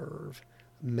serve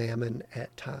mammon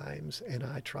at times, and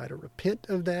I try to repent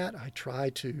of that. I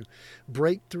try to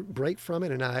break from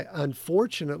it, and I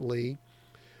unfortunately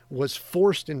was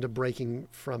forced into breaking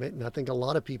from it. And I think a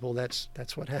lot of people, that's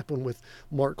what happened with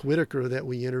Mark Whitaker that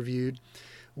we interviewed.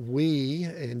 We,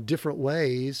 in different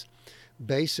ways,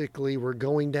 basically were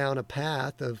going down a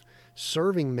path of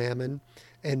serving mammon,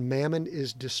 and mammon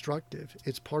is destructive.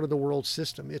 It's part of the world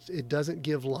system. It doesn't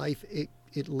give life.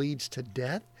 It leads to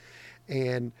death.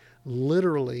 And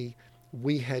literally,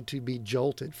 we had to be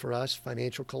jolted. For us,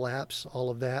 financial collapse, all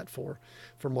of that. For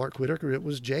Mark Whitaker, it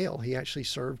was jail. He actually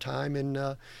served time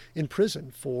in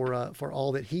prison for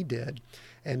all that he did.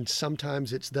 And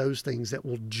sometimes it's those things that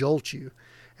will jolt you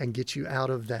and get you out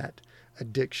of that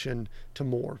addiction to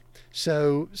more.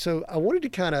 So I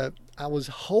wanted to I was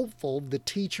hopeful. The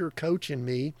teacher coach in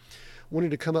me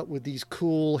wanted to come up with these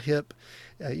cool, hip,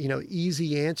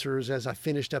 easy answers as I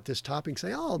finished up this topic,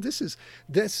 say, oh, this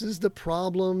is the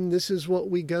problem. This is what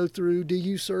we go through. Do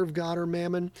you serve God or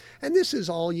mammon? And this is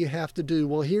all you have to do.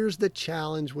 Well, here's the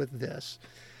challenge with this.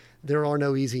 There are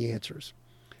no easy answers.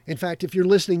 In fact, if you're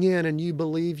listening in and you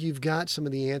believe you've got some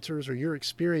of the answers or your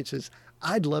experiences,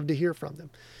 I'd love to hear from them.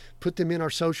 Put them in our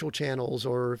social channels,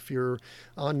 or if you're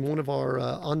on one of our,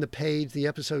 on the page, the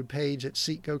episode page at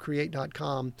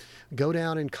seekgocreate.com, go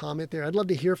down and comment there. I'd love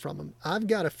to hear from them. I've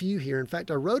got a few here. In fact,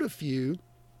 I wrote a few,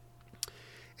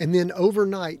 and then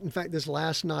overnight, in fact, this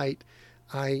last night,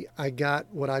 I got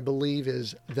what I believe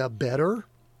is the better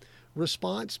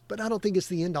response, but I don't think it's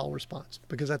the end all response,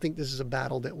 because I think this is a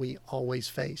battle that we always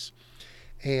face.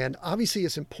 And obviously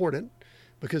it's important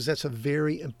because that's a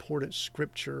very important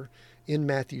scripture in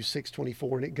Matthew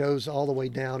 6:24, and it goes all the way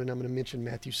down, and I'm going to mention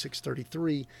Matthew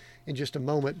 6:33 in just a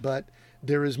moment, but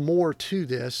there is more to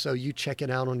this, so you check it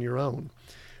out on your own.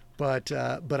 But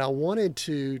I wanted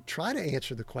to try to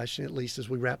answer the question, at least as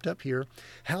we wrapped up here,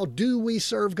 how do we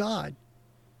serve God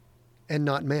and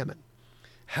not mammon?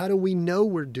 How do we know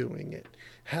we're doing it?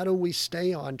 How do we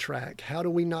stay on track? How do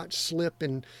we not slip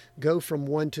and go from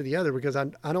one to the other? Because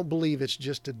I don't believe it's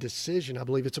just a decision. I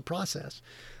believe it's a process.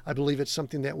 I believe it's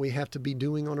something that we have to be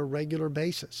doing on a regular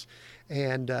basis.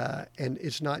 And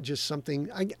it's not just something,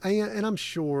 and I'm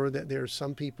sure that there are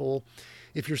some people,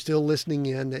 if you're still listening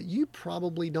in, that you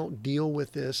probably don't deal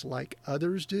with this like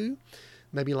others do,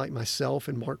 maybe like myself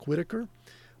and Mark Whitaker.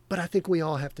 But I think we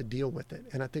all have to deal with it,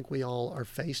 and I think we all are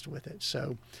faced with it.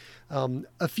 So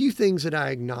a few things that I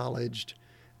acknowledged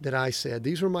that I said,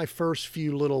 these were my first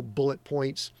few little bullet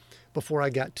points before I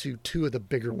got to two of the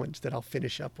bigger ones that I'll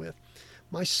finish up with.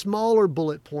 My smaller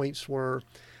bullet points were,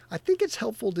 I think it's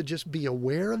helpful to just be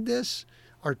aware of this,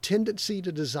 our tendency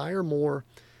to desire more,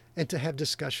 and to have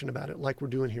discussion about it like we're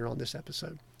doing here on this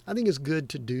episode. I think it's good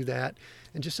to do that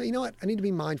and just say, you know what, I need to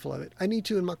be mindful of it. I need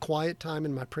to, in my quiet time,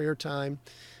 in my prayer time,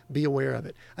 be aware of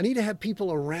it. I need to have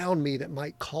people around me that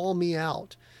might call me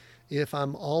out if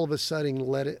I'm all of a sudden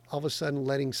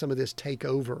letting some of this take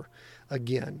over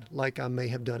again, like I may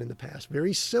have done in the past.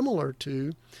 Very similar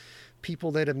to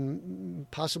people that have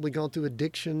possibly gone through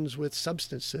addictions with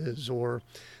substances, or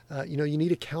you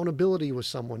need accountability with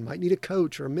someone, might need a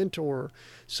coach or a mentor,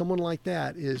 someone like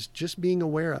that, is just being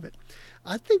aware of it.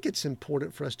 I think it's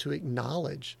important for us to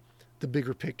acknowledge the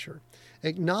bigger picture,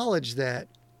 acknowledge that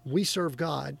we serve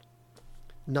God,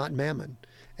 not mammon,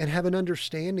 and have an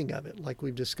understanding of it like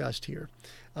we've discussed here.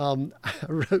 I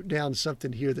wrote down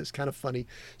something here that's kind of funny.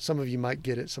 Some of you might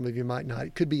get it, some of you might not.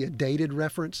 It could be a dated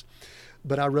reference,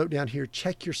 but I wrote down here,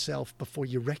 check yourself before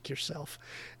you wreck yourself.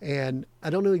 And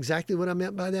I don't know exactly what I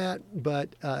meant by that, but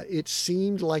it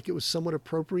seemed like it was somewhat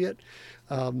appropriate.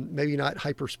 Maybe not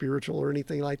hyper spiritual or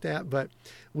anything like that, but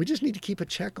we just need to keep a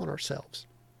check on ourselves.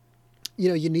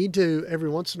 You need to, every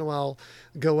once in a while,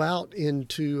 go out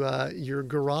into your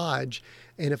garage,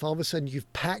 and if all of a sudden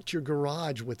you've packed your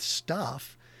garage with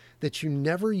stuff that you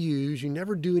never use, you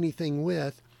never do anything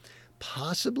with,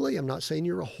 possibly, I'm not saying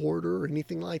you're a hoarder or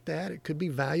anything like that. It could be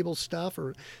valuable stuff,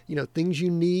 or, things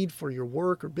you need for your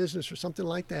work or business or something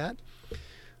like that.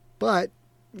 But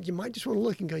you might just want to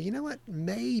look and go, you know what,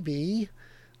 maybe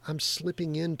I'm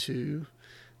slipping into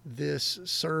this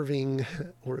serving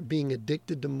or being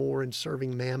addicted to more and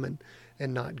serving mammon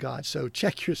and not God. So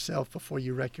check yourself before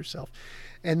you wreck yourself.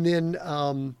 And then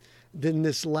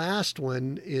this last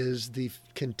one is the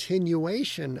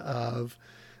continuation of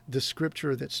the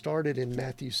scripture that started in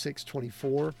Matthew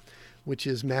 6:24, which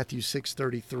is Matthew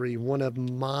 6:33, one of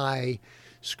my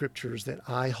scriptures that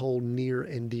I hold near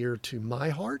and dear to my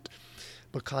heart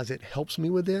because it helps me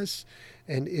with this.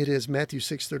 And it is Matthew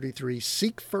 6:33,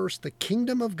 seek first the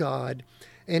kingdom of God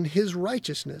and his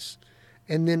righteousness,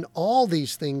 and then all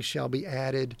these things shall be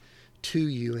added to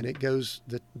you. And it goes,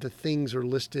 the things are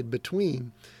listed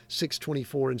between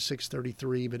 6:24 and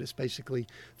 6:33, but it's basically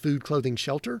food, clothing,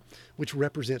 shelter, which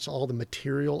represents all the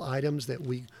material items that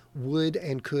we would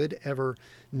and could ever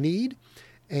need.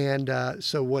 And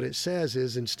so what it says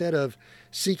is, instead of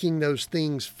seeking those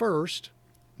things first,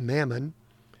 mammon,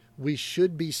 we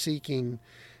should be seeking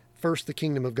first the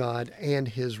kingdom of God and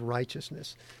his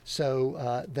righteousness.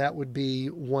 So that would be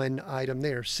one item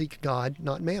there. Seek God,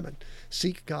 not mammon.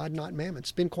 Seek God, not mammon.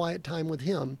 Spend quiet time with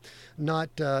him, not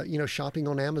shopping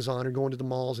on Amazon or going to the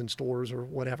malls and stores or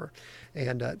whatever.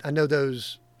 And I know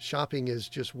those shopping is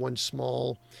just one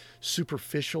small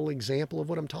superficial example of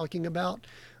what I'm talking about,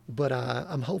 but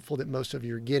I'm hopeful that most of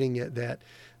you are getting it,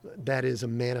 that is a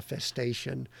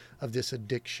manifestation of this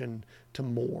addiction to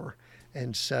more.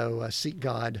 And so seek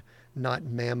God, not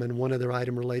mammon. One other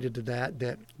item related to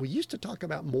that we used to talk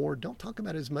about more, don't talk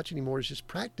about it as much anymore, is just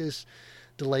practice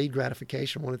delayed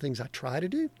gratification. One of the things I try to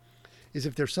do is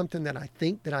if there's something that I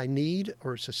think that I need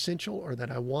or it's essential or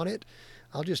that I want it,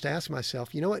 I'll just ask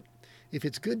myself, you know what? If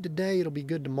it's good today, it'll be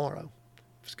good tomorrow.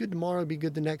 If it's good tomorrow, it'll be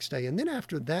good the next day. And then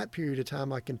after that period of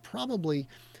time, I can probably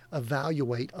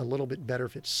evaluate a little bit better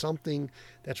if it's something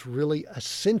that's really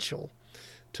essential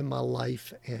to my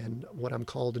life and what I'm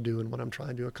called to do and what I'm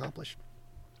trying to accomplish.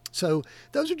 So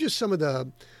those are just some of the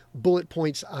bullet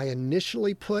points I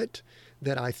initially put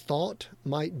that I thought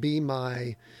might be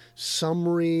my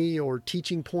summary or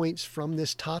teaching points from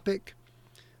this topic.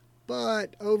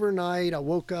 But overnight, I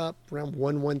woke up around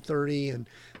 1:30 and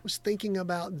was thinking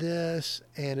about this,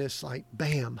 and it's like,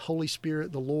 bam, Holy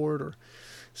Spirit, the Lord, or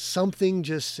something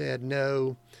just said,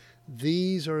 no,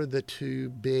 these are the two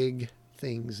big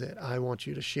things that I want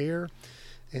you to share.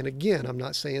 And again, I'm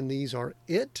not saying these are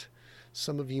it.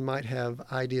 Some of you might have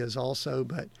ideas also,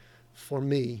 but for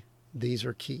me, these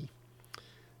are key.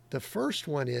 The first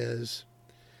one is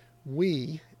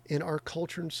we in our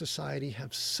culture and society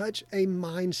have such a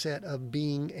mindset of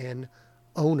being an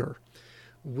owner.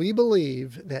 We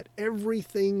believe that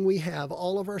everything we have,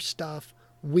 all of our stuff,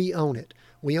 we own it.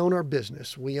 We own our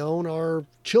business. We own our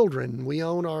children. We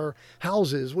own our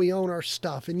houses. We own our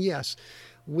stuff. And yes,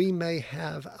 we may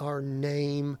have our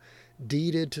name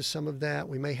deeded to some of that.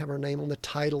 We may have our name on the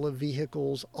title of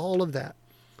vehicles, all of that.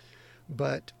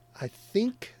 But I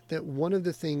think that one of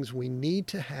the things we need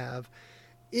to have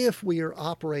if we are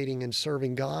operating and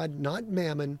serving God, not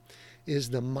mammon, is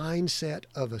the mindset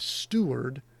of a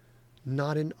steward,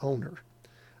 not an owner.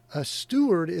 A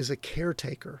steward is a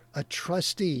caretaker, a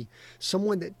trustee,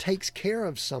 someone that takes care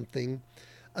of something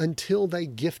until they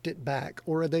gift it back,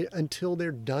 or until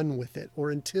they're done with it, or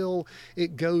until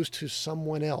it goes to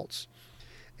someone else.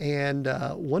 And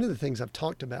one of the things I've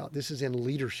talked about, this is in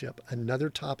leadership, another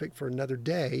topic for another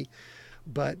day,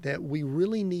 but that we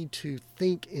really need to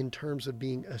think in terms of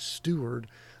being a steward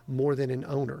more than an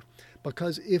owner.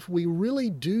 Because if we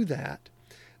really do that,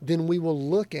 then we will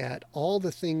look at all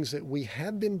the things that we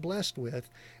have been blessed with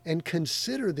and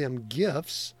consider them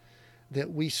gifts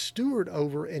that we steward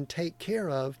over and take care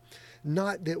of,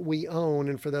 not that we own.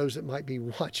 And for those that might be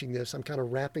watching this, I'm kind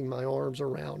of wrapping my arms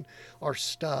around our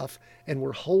stuff and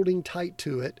we're holding tight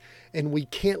to it and we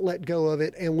can't let go of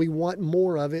it and we want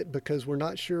more of it because we're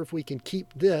not sure if we can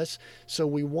keep this, so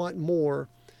we want more.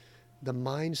 The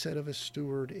mindset of a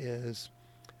steward is,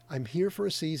 I'm here for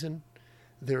a season.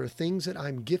 There are things that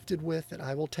I'm gifted with that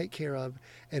I will take care of.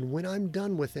 And when I'm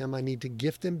done with them, I need to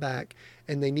gift them back,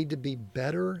 and they need to be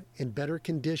better, in better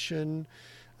condition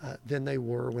than they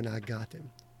were when I got them.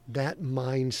 That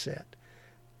mindset,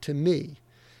 to me,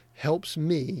 helps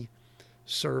me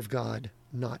serve God,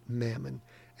 not mammon.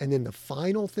 And then the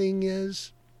final thing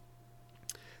is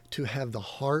to have the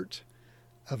heart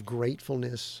of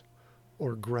gratefulness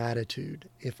or gratitude.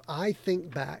 If I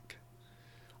think back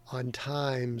on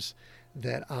times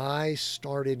that I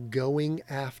started going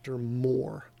after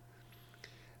more,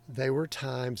 they were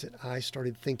times that I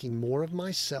started thinking more of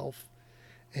myself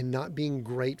and not being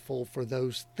grateful for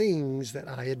those things that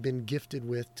I had been gifted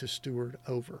with to steward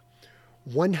over.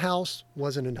 One house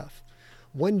wasn't enough.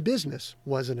 One business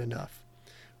wasn't enough.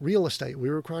 Real estate, we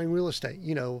were acquiring real estate,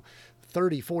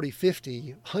 30, 40,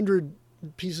 50, 100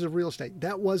 pieces of real estate.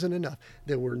 That wasn't enough.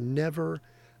 There were never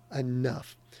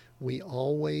enough. I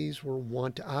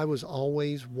was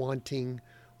always wanting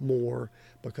more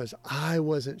because I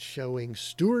wasn't showing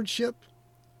stewardship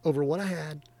over what I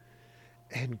had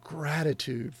and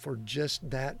gratitude for just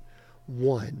that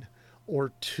one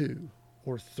or two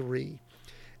or three.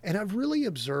 And I've really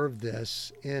observed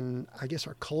this in, I guess,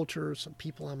 our culture, some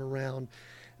people I'm around,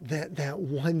 that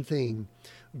one thing,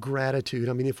 gratitude.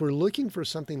 I mean, if we're looking for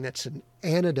something that's an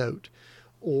antidote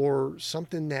or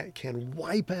something that can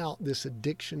wipe out this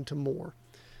addiction to more,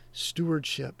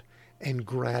 stewardship and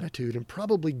gratitude, and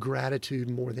probably gratitude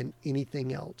more than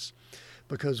anything else.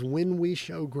 Because when we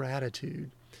show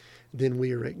gratitude, then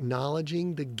we are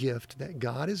acknowledging the gift that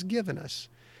God has given us,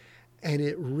 and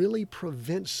it really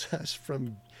prevents us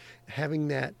from having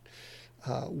that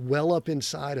well up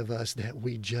inside of us that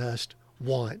we just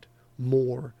want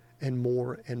more and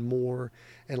more and more.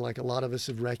 And like a lot of us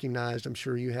have recognized, I'm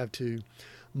sure you have too,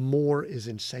 more is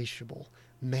insatiable.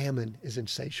 Mammon is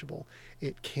insatiable.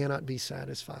 It cannot be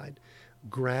satisfied.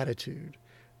 Gratitude,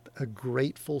 a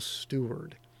grateful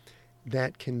steward,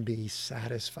 that can be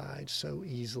satisfied so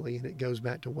easily. And it goes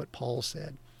back to what Paul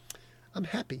said. I'm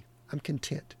happy. I'm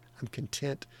content. I'm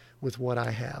content with what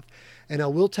I have. And I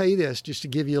will tell you this, just to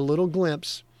give you a little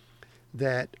glimpse,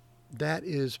 that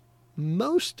is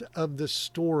most of the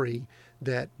story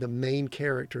that the main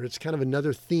character, it's kind of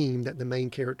another theme that the main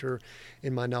character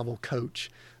in my novel Coach,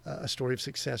 A Story of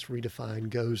Success Redefined,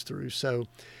 goes through. So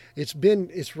it's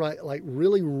right, like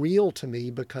really real to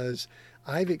me because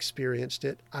I've experienced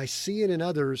it. I see it in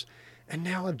others. And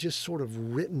now I've just sort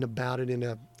of written about it in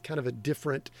a kind of a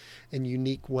different and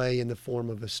unique way in the form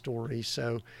of a story.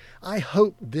 So I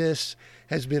hope this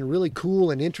has been really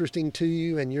cool and interesting to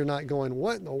you, and you're not going,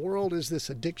 what in the world is this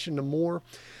addiction to more?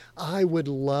 I would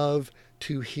love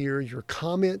to hear your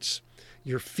comments,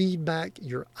 your feedback,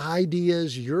 your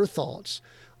ideas, your thoughts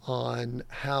on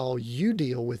how you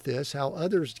deal with this, how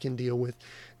others can deal with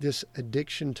this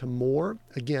addiction to more.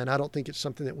 Again, I don't think it's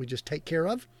something that we just take care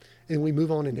of and we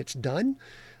move on and it's done.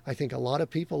 I think a lot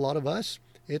of people, a lot of us,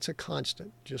 it's a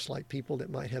constant, just like people that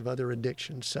might have other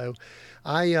addictions. So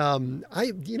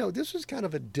this was kind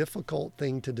of a difficult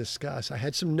thing to discuss. I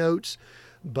had some notes,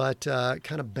 but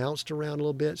kind of bounced around a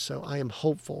little bit. So I am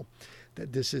hopeful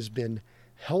that this has been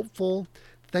helpful.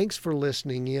 Thanks for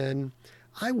listening in.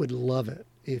 I would love it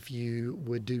if you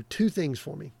would do two things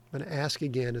for me. I'm going to ask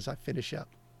again as I finish up.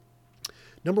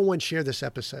 Number one, share this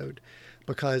episode,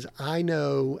 because I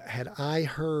know had I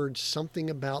heard something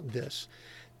about this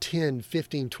 10,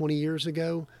 15, 20 years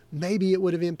ago, maybe it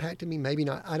would have impacted me, maybe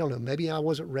not. I don't know. Maybe I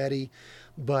wasn't ready.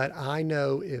 But I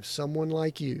know if someone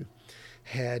like you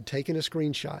had taken a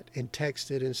screenshot and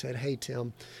texted and said, hey,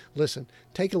 Tim, listen,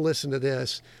 take a listen to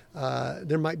this.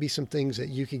 There might be some things that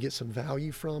you could get some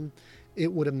value from.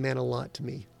 It would have meant a lot to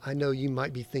me. I know you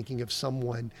might be thinking of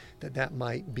someone that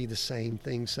might be the same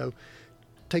thing. So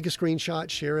take a screenshot,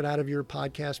 share it out of your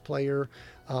podcast player.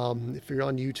 If you're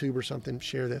on YouTube or something,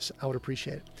 share this. I would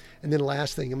appreciate it. And then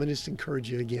last thing, I'm going to just encourage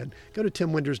you again, go to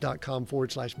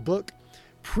timwinders.com/book,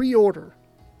 pre-order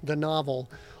the novel,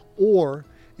 or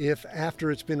if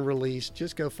after it's been released,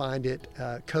 just go find it,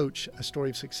 Coach, A Story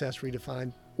of Success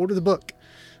Redefined. Order the book,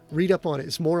 read up on it.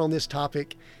 It's more on this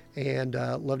topic, and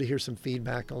love to hear some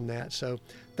feedback on that. So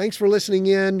thanks for listening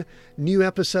in. New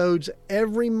episodes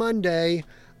every Monday.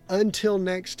 Until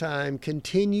next time,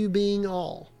 continue being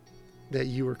all that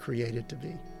you were created to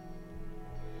be.